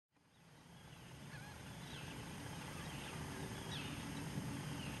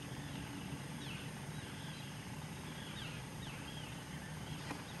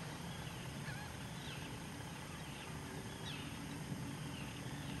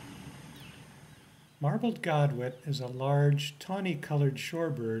Marbled godwit is a large, tawny-colored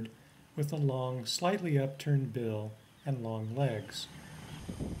shorebird with a long, slightly upturned bill and long legs.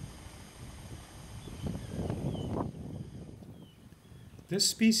 This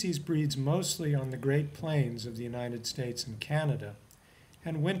species breeds mostly on the Great Plains of the United States and Canada,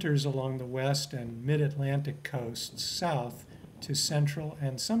 and winters along the west and mid-Atlantic coasts south to Central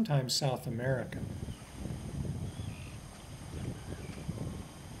and sometimes South America.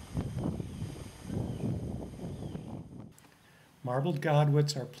 Marbled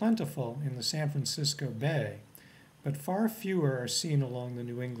godwits are plentiful in the San Francisco Bay, but far fewer are seen along the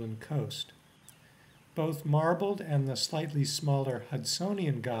New England coast. Both marbled and the slightly smaller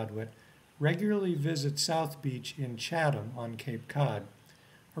Hudsonian godwit regularly visit South Beach in Chatham on Cape Cod,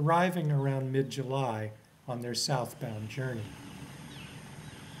 arriving around mid-July on their southbound journey.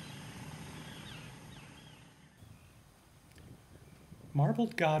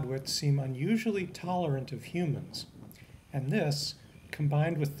 Marbled godwits seem unusually tolerant of humans, and this,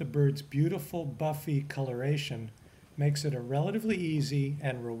 combined with the bird's beautiful buffy coloration, makes it a relatively easy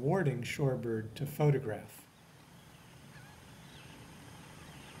and rewarding shorebird to photograph.